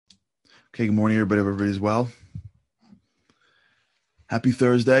Okay, good morning, everybody. Everybody's well. Happy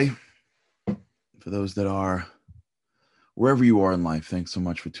Thursday. For those that are wherever you are in life, thanks so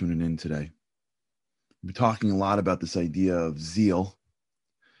much for tuning in today. We're talking a lot about this idea of zeal.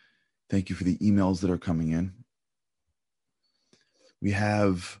 Thank you for the emails that are coming in.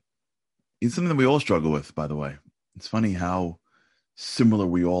 It's something that we all struggle with, by the way. It's funny how similar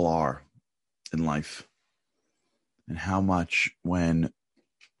we all are in life, and how much when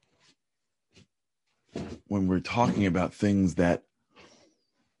we're talking about things that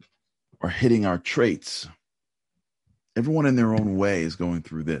are hitting our traits, everyone in their own way is going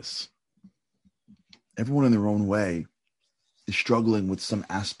through this. Everyone in their own way is struggling with some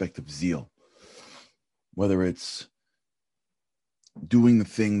aspect of zeal, whether it's doing the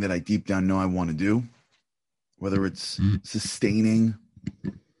thing that I deep down know I want to do, whether it's sustaining,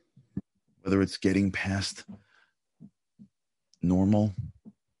 whether it's getting past normal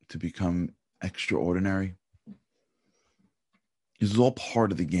to become extraordinary. This is all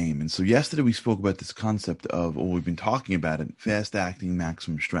part of the game. And so yesterday we spoke about this concept of, we've been talking about it, fast acting,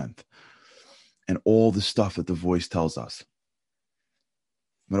 maximum strength, and all the stuff that the voice tells us.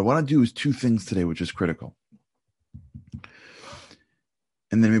 What I want to do is two things today, which is critical.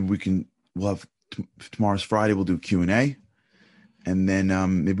 And then maybe we'll have tomorrow's Friday, we'll do Q&A. And then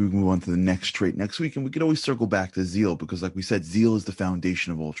maybe we can move on to the next trait next week. And we could always circle back to zeal, because like we said, zeal is the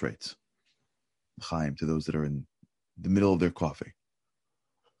foundation of all traits. Chaim, to those that are in the middle of their coffee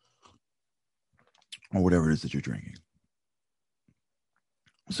or whatever it is that you're drinking.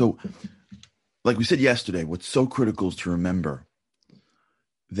 So, like we said yesterday, what's so critical is to remember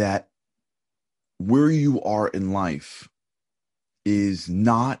that where you are in life is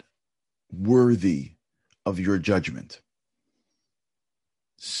not worthy of your judgment.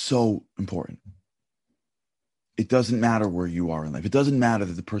 So important. It doesn't matter where you are in life. It doesn't matter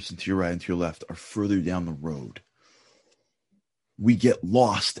that the person to your right and to your left are further down the road. We get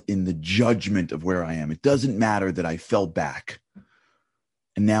lost in the judgment of where I am. It doesn't matter that I fell back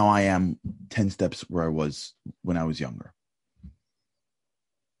and now I am 10 steps where I was when I was younger.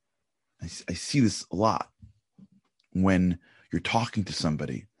 I see this a lot when you're talking to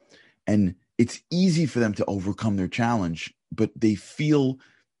somebody and it's easy for them to overcome their challenge, but they feel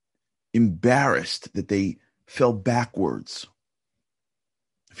embarrassed that they fell backwards.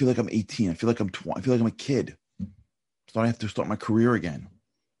 I feel like I'm 18. I feel like I'm 20. I feel like I'm a kid. So I have to start my career again.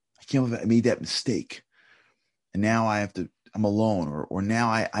 I can't believe I made that mistake. And now I'm alone, or now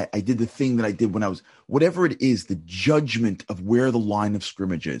I did the thing that I did when I was, whatever it is, the judgment of where the line of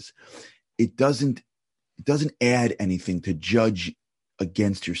scrimmage is. It doesn't add anything to judge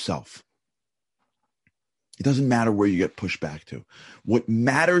against yourself. It doesn't matter where you get pushed back to. What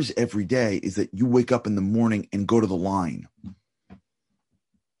matters every day is that you wake up in the morning and go to the line.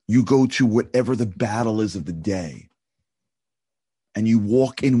 You go to whatever the battle is of the day. And you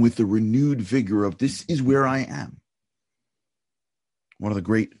walk in with the renewed vigor of, this is where I am. One of the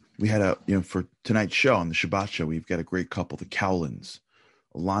great, we had for tonight's show, on the Shabbat show, we've got a great couple, the Cowlands,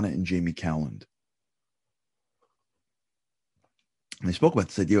 Alana and Jamie Cowland. And they spoke about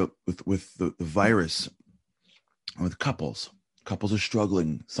this idea with the virus, with couples. Couples are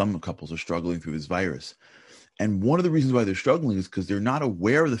struggling. Some couples are struggling through this virus. And one of the reasons why they're struggling is because they're not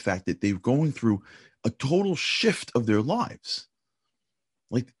aware of the fact that they're going through a total shift of their lives.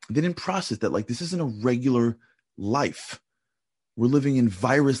 Like, they didn't process that. Like, this isn't a regular life. We're living in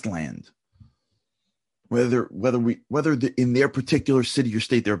virus land. Whether in their particular city or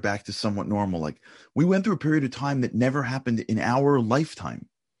state, they're back to somewhat normal. Like, we went through a period of time that never happened in our lifetime.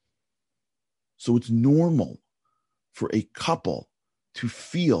 So it's normal for a couple to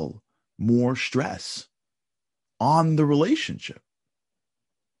feel more stress on the relationship.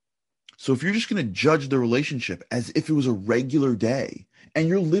 So if you're just going to judge the relationship as if it was a regular day and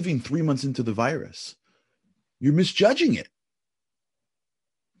you're living 3 months into the virus, you're misjudging it.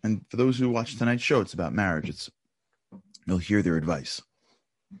 And for those who watch tonight's show, it's about marriage. You'll hear their advice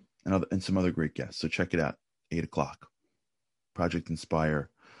and some other great guests. So check it out, 8:00,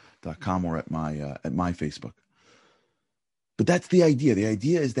 projectinspire.com or at my Facebook. But that's the idea. The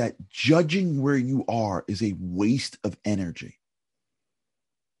idea is that judging where you are is a waste of energy.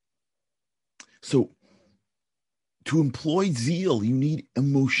 So to employ zeal, you need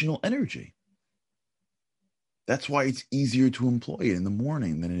emotional energy. That's why it's easier to employ it in the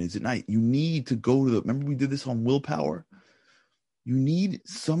morning than it is at night. You need to go to remember we did this on willpower? You need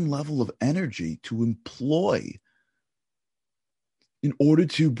some level of energy to employ in order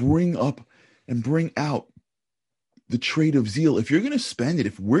to bring up and bring out the trait of zeal. If we're going to spend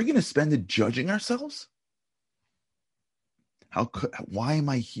it judging ourselves, Why am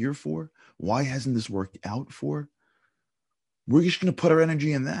I here for? Why hasn't this worked out for? We're just going to put our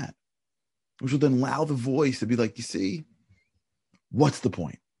energy in that, which will then allow the voice to be like, you see, what's the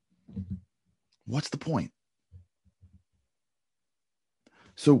point? What's the point?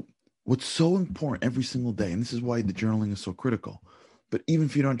 So what's so important every single day, and this is why the journaling is so critical, but even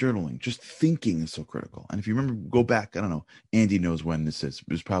if you're not journaling, just thinking is so critical. And if you remember, go back, I don't know, Andy knows when this is.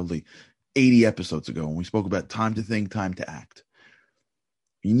 It was probably 80 episodes ago when we spoke about time to think, time to act.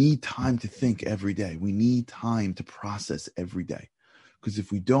 You need time to think every day. We need time to process every day. Because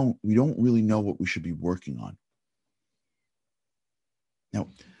if we don't really know what we should be working on. Now,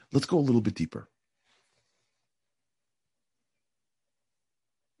 let's go a little bit deeper.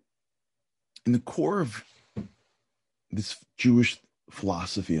 In the core of this Jewish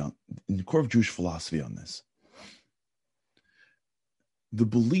philosophy on this, the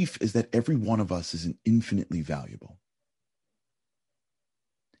belief is that every one of us is infinitely valuable.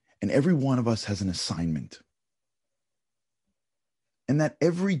 And every one of us has an assignment. And that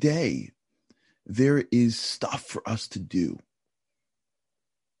every day there is stuff for us to do.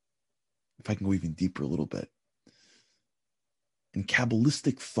 If I can go even deeper a little bit. In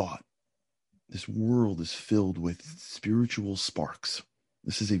Kabbalistic thought, this world is filled with spiritual sparks.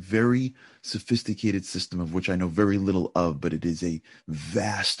 This is a very sophisticated system of which I know very little of, but it is a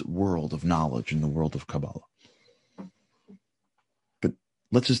vast world of knowledge in the world of Kabbalah. But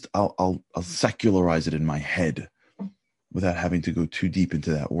I'll secularize it in my head without having to go too deep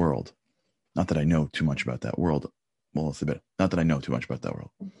into that world. Not that I know too much about that world. Well, let's say better. Not that I know too much about that world.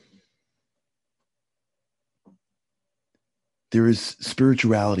 There is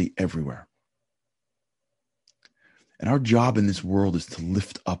spirituality everywhere. And our job in this world is to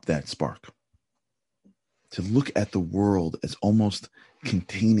lift up that spark, to look at the world as almost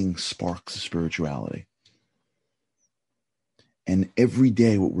containing sparks of spirituality. And every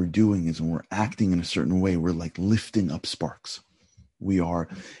day what we're doing is when we're acting in a certain way, we're like lifting up sparks. We are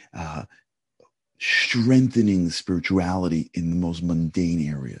strengthening spirituality in the most mundane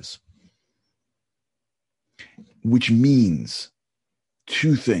areas. Which means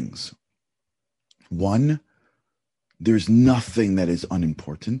two things. One, there's nothing that is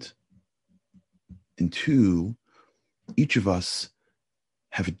unimportant. And two, each of us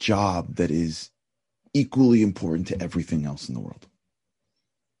have a job that is equally important to everything else in the world.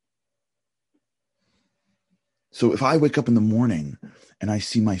 So if I wake up in the morning and I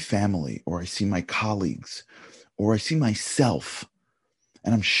see my family, or I see my colleagues, or I see myself,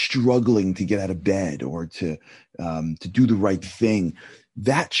 and I'm struggling to get out of bed or to do the right thing,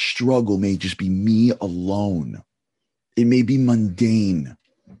 that struggle may just be me alone. It may be mundane.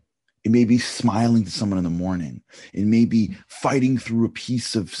 It may be smiling to someone in the morning. It may be fighting through a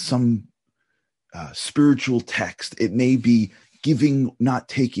piece of some spiritual text. It may be giving, not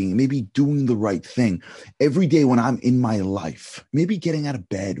taking. It may be doing the right thing. Every day when I'm in my life, maybe getting out of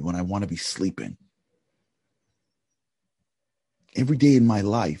bed when I want to be sleeping. Every day in my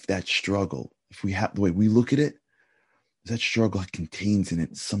life, that struggle, if we have the way we look at it, that struggle contains in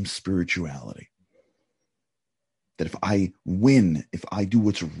it some spirituality. That if I win, if I do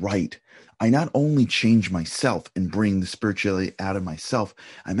what's right, I not only change myself and bring the spirituality out of myself,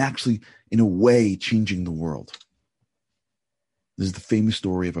 I'm actually, in a way, changing the world. This is the famous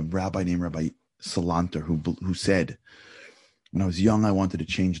story of a rabbi named Rabbi Salanter who said, when I was young, I wanted to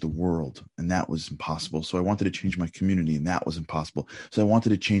change the world, and that was impossible. So I wanted to change my community, and that was impossible. So I wanted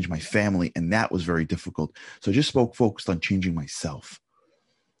to change my family, and that was very difficult. So I just focused on changing myself.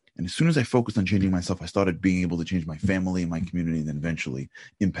 And as soon as I focused on changing myself, I started being able to change my family and my community, and then eventually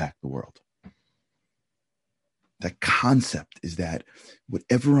impact the world. That concept is that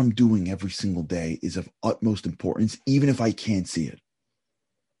whatever I'm doing every single day is of utmost importance, even if I can't see it.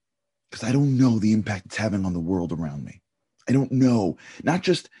 Because I don't know the impact it's having on the world around me. I don't know. Not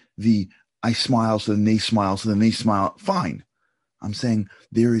just I smile, so then they smile, so then they smile. Fine. I'm saying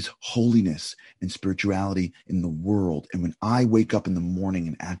there is holiness and spirituality in the world. And when I wake up in the morning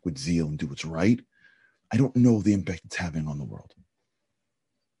and act with zeal and do what's right, I don't know the impact it's having on the world.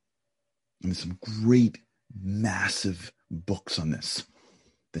 And there's some great, massive books on this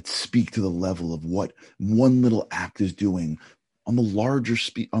that speak to the level of what one little act is doing on the larger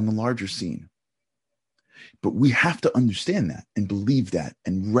scene. But we have to understand that and believe that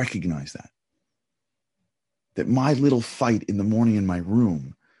and recognize that my little fight in the morning in my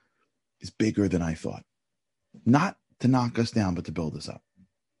room is bigger than I thought. Not to knock us down, but to build us up.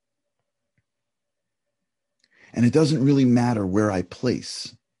 And it doesn't really matter where I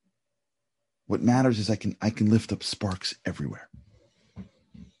place. What matters is I can lift up sparks everywhere.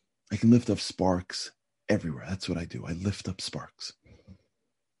 I can lift up sparks everywhere. That's what I do. I lift up sparks,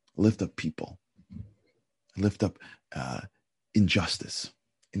 lift up people, lift up injustice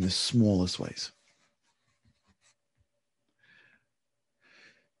in the smallest ways.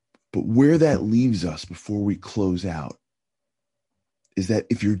 But where that leaves us before we close out is that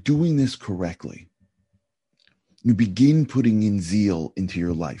if you're doing this correctly, you begin putting in zeal into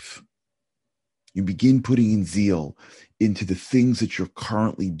your life. You begin putting in zeal into the things that you're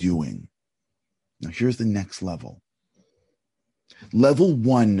currently doing. Now, here's the next level. Level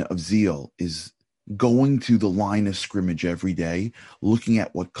 1 of zeal is going to the line of scrimmage every day, looking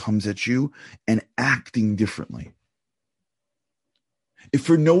at what comes at you and acting differently. If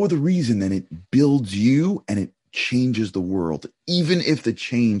for no other reason than it builds you and it changes the world, even if the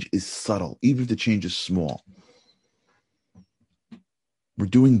change is subtle, even if the change is small. We're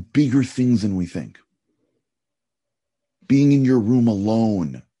doing bigger things than we think. Being in your room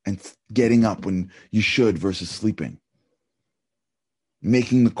alone and getting up when you should versus sleeping.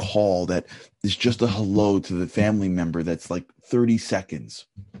 Making the call that is just a hello to the family member that's like 30 seconds,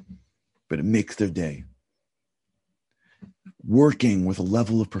 but it makes their day. Working with a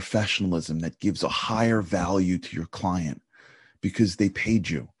level of professionalism that gives a higher value to your client because they paid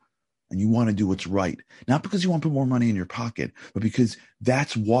you and you want to do what's right. Not because you want to put more money in your pocket, but because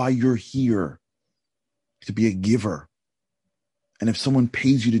that's why you're here, to be a giver. And if someone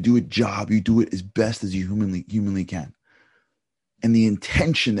pays you to do a job, you do it as best as you humanly can. And the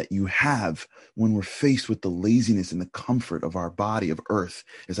intention that you have when we're faced with the laziness and the comfort of our body of earth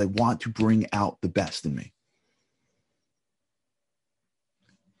is I want to bring out the best in me.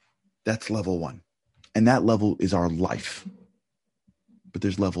 That's level 1. And that level is our life. But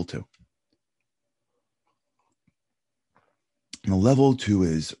there's level 2. And the level 2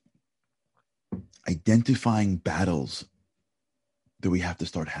 is identifying battles that we have to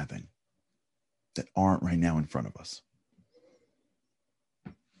start having that aren't right now in front of us.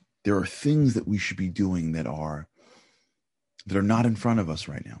 There are things that we should be doing that are not in front of us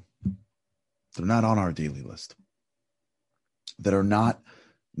right now. They're not on our daily list. That are not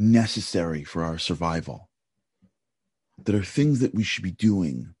necessary for our survival. That are things that we should be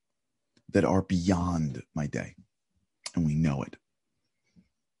doing that are beyond my day. And we know it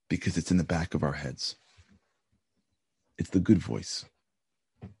because it's in the back of our heads. It's the good voice.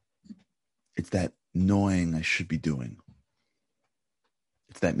 It's that knowing I should be doing.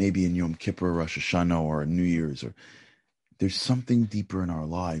 It's that maybe in Yom Kippur, Rosh Hashanah, or New Year's, or there's something deeper in our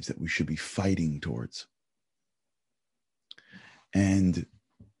lives that we should be fighting towards. And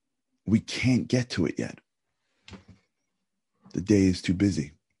we can't get to it yet. The day is too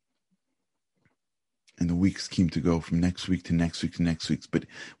busy. And the weeks seem to go from next week to next week to next week. But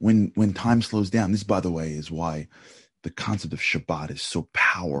when time slows down, this, by the way, is why the concept of Shabbat is so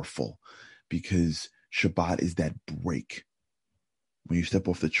powerful, because Shabbat is that break. When you step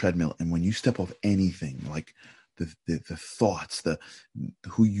off the treadmill and when you step off anything, like the thoughts,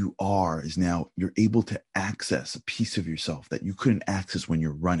 who you are is now, you're able to access a piece of yourself that you couldn't access when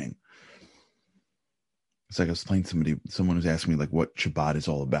you're running. It's like I was playing someone was asking me like what Shabbat is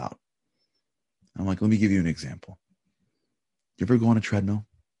all about. I'm like, let me give you an example. You ever go on a treadmill?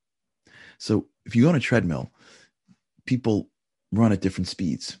 So if you go on a treadmill, people run at different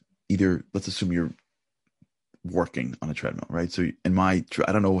speeds. Either, let's assume you're working on a treadmill, right? So in I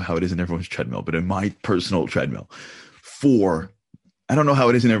don't know how it is in everyone's treadmill, but in my personal treadmill, 4, I don't know how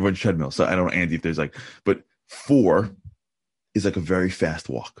it is in everyone's treadmill. So I don't know, Andy, if there's like, but 4 is like a very fast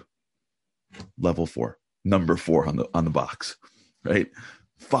walk. Level 4, number 4 on the box, right?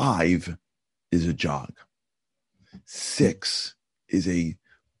 5 is a jog. 6 is a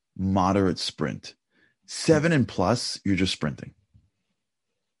moderate sprint. 7 and plus, you're just sprinting.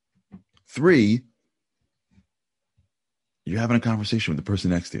 3, you're having a conversation with the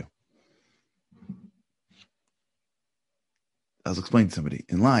person next to you. I was explaining to somebody,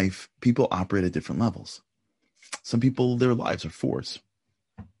 in life, people operate at different levels. Some people, their lives are 4s.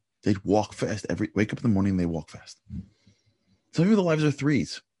 They walk fast. Wake up in the morning, they walk fast. Some people, their lives are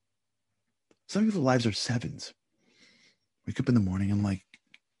 3s. Some people's lives are 7s. Wake up in the morning and like,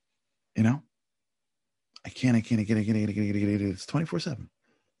 I can't. It's 24/7.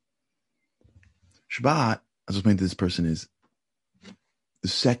 Shabbat, I was explaining to this person, is the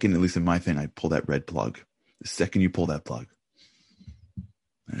second, at least in my thing, I pull that red plug. The second you pull that plug,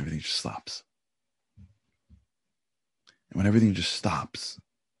 and everything just stops. And when everything just stops,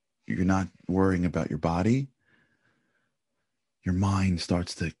 you're not worrying about your body. Your mind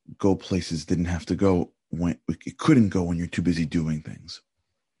starts to go places it didn't have to go when it couldn't go when you're too busy doing things.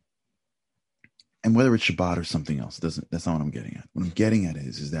 And whether it's Shabbat or something else, that's not what I'm getting at. What I'm getting at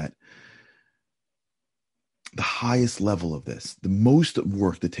is that the highest level of this, the most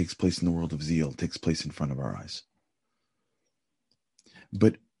work that takes place in the world of zeal takes place in front of our eyes.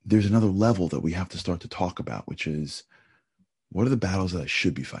 But there's another level that we have to start to talk about, which is, what are the battles that I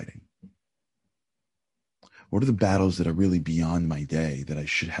should be fighting? What are the battles that are really beyond my day that I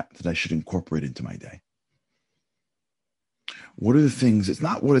should incorporate into my day? What are the things? It's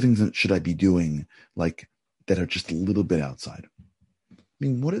not what are things that should I be doing, like that are just a little bit outside. I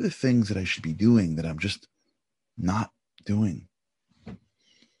mean, what are the things that I should be doing that I'm just not doing?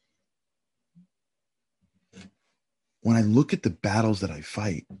 When I look at the battles that I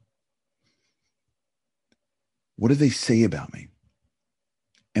fight, what do they say about me?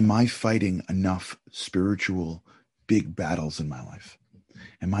 Am I fighting enough spiritual big battles in my life?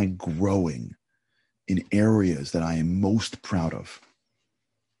 Am I growing in areas that I am most proud of?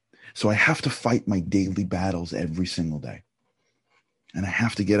 So I have to fight my daily battles every single day. And I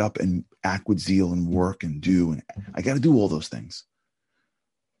have to get up and act with zeal and work and do. And I got to do all those things.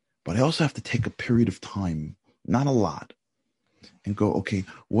 But I also have to take a period of time, not a lot, and go, okay,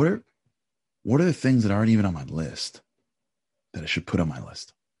 what are the things that aren't even on my list that I should put on my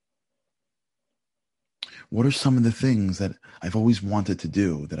list? What are some of the things that I've always wanted to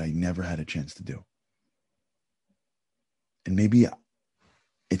do that I never had a chance to do? And maybe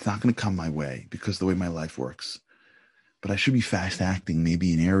it's not going to come my way because of the way my life works, but I should be fast acting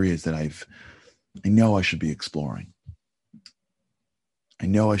maybe in areas that I know I should be exploring. I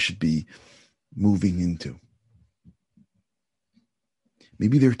know I should be moving into.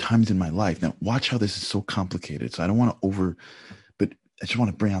 Maybe there are times in my life. Now, watch how this is so complicated. So I don't want to but I just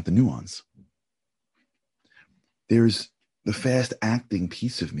want to bring out the nuance. There's the fast acting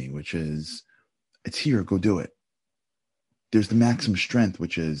piece of me, which is, it's here, go do it. There's the maximum strength,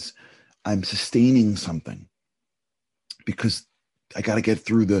 which is, I'm sustaining something because I got to get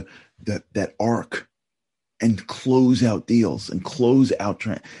through that arc and close out deals and close out.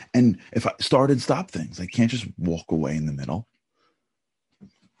 And if I start and stop things, I can't just walk away in the middle.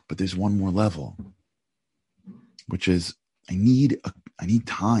 But there's one more level, which is I need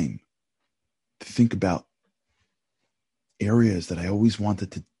time to think about areas that I always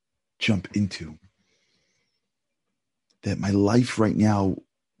wanted to jump into, that my life right now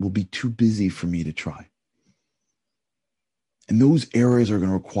will be too busy for me to try. And those areas are going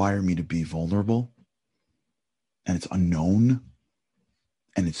to require me to be vulnerable, and it's unknown,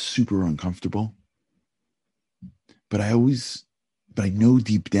 and it's super uncomfortable. But I know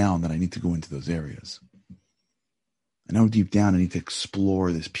deep down that I need to go into those areas. I know deep down I need to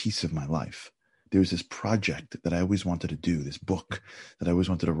explore this piece of my life. There's this project that I always wanted to do, this book that I always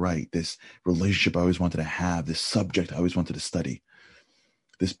wanted to write, this relationship I always wanted to have, this subject I always wanted to study,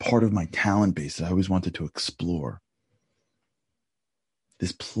 this part of my talent base that I always wanted to explore,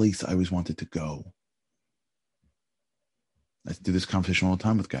 this place I always wanted to go. I do this conversation all the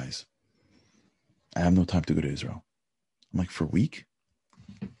time with guys. I have no time to go to Israel. I'm like, for a week?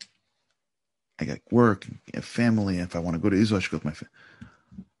 I got work, I have family. If I want to go to Israel, I should go with my family.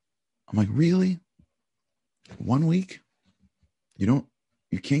 I'm like, really? 1 week? You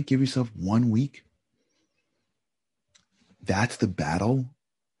can't give yourself 1 week? That's the battle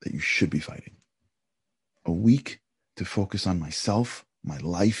that you should be fighting. A week to focus on myself, my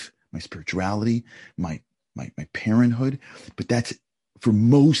life, my spirituality, my parenthood. But that's, for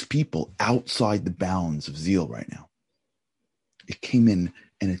most people, outside the bounds of zeal right now. It came in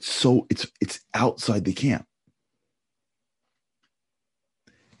and it's outside the camp.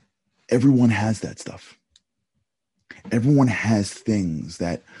 Everyone has that stuff. Everyone has things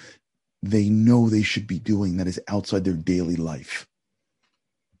that they know they should be doing that is outside their daily life.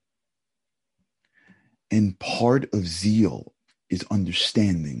 And part of zeal is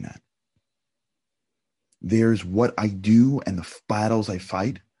understanding that. There's what I do and the battles I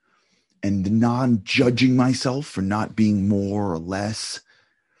fight, and the non-judging myself for not being more or less.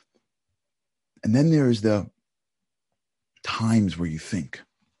 And then there's the times where you think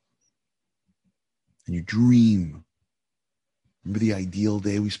and you dream. Remember the ideal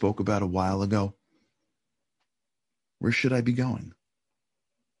day we spoke about a while ago? Where should I be going?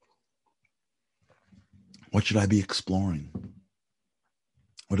 What should I be exploring?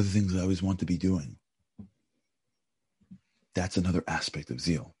 What are the things I always want to be doing? That's another aspect of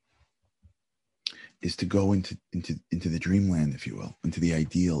zeal, is to go into the dreamland, if you will, into the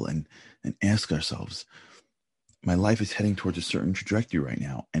ideal, and ask ourselves, my life is heading towards a certain trajectory right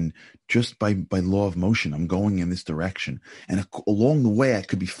now. And just by law of motion, I'm going in this direction. And along the way, I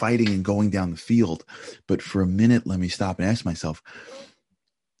could be fighting and going down the field. But for a minute, let me stop and ask myself,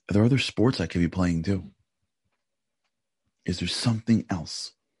 are there other sports I could be playing too? Is there something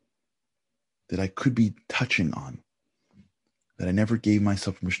else that I could be touching on, that I never gave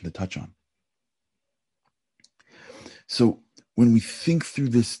myself permission to touch on. So when we think through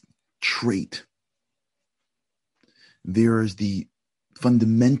this trait, there is the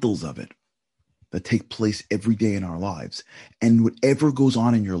fundamentals of it that take place every day in our lives. And whatever goes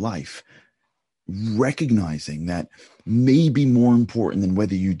on in your life, recognizing that may be more important than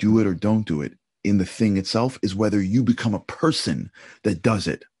whether you do it or don't do it in the thing itself is whether you become a person that does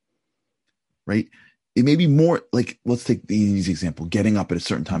it, right? It may be more like, let's take the easy example, getting up at a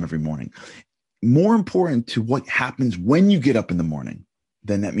certain time every morning. More important to what happens when you get up in the morning,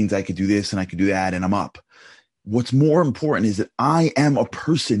 then that means I could do this and I could do that and I'm up. What's more important is that I am a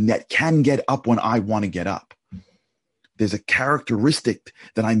person that can get up when I want to get up. There's a characteristic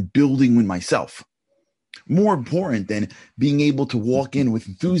that I'm building with myself. More important than being able to walk in with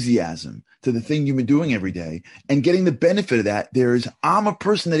enthusiasm to the thing you've been doing every day and getting the benefit of that, I'm a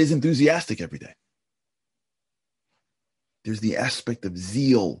person that is enthusiastic every day. There's the aspect of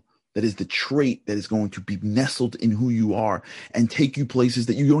zeal that is the trait that is going to be nestled in who you are and take you places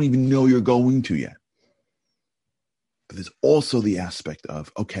that you don't even know you're going to yet. But there's also the aspect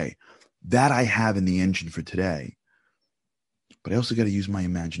of, okay, that I have in the engine for today, but I also got to use my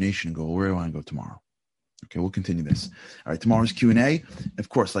imagination and go, where do I want to go tomorrow? Okay, we'll continue this. All right, tomorrow's Q&A. Of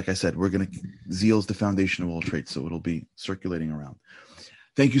course, like I said, zeal is the foundation of all traits, so it'll be circulating around.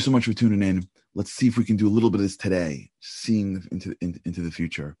 Thank you so much for tuning in. Let's see if we can do a little bit of this today, seeing into the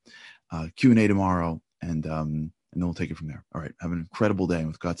future. Q&A tomorrow, and then we'll take it from there. All right, have an incredible day. And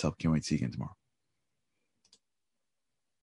with God's help, can't wait to see you again tomorrow.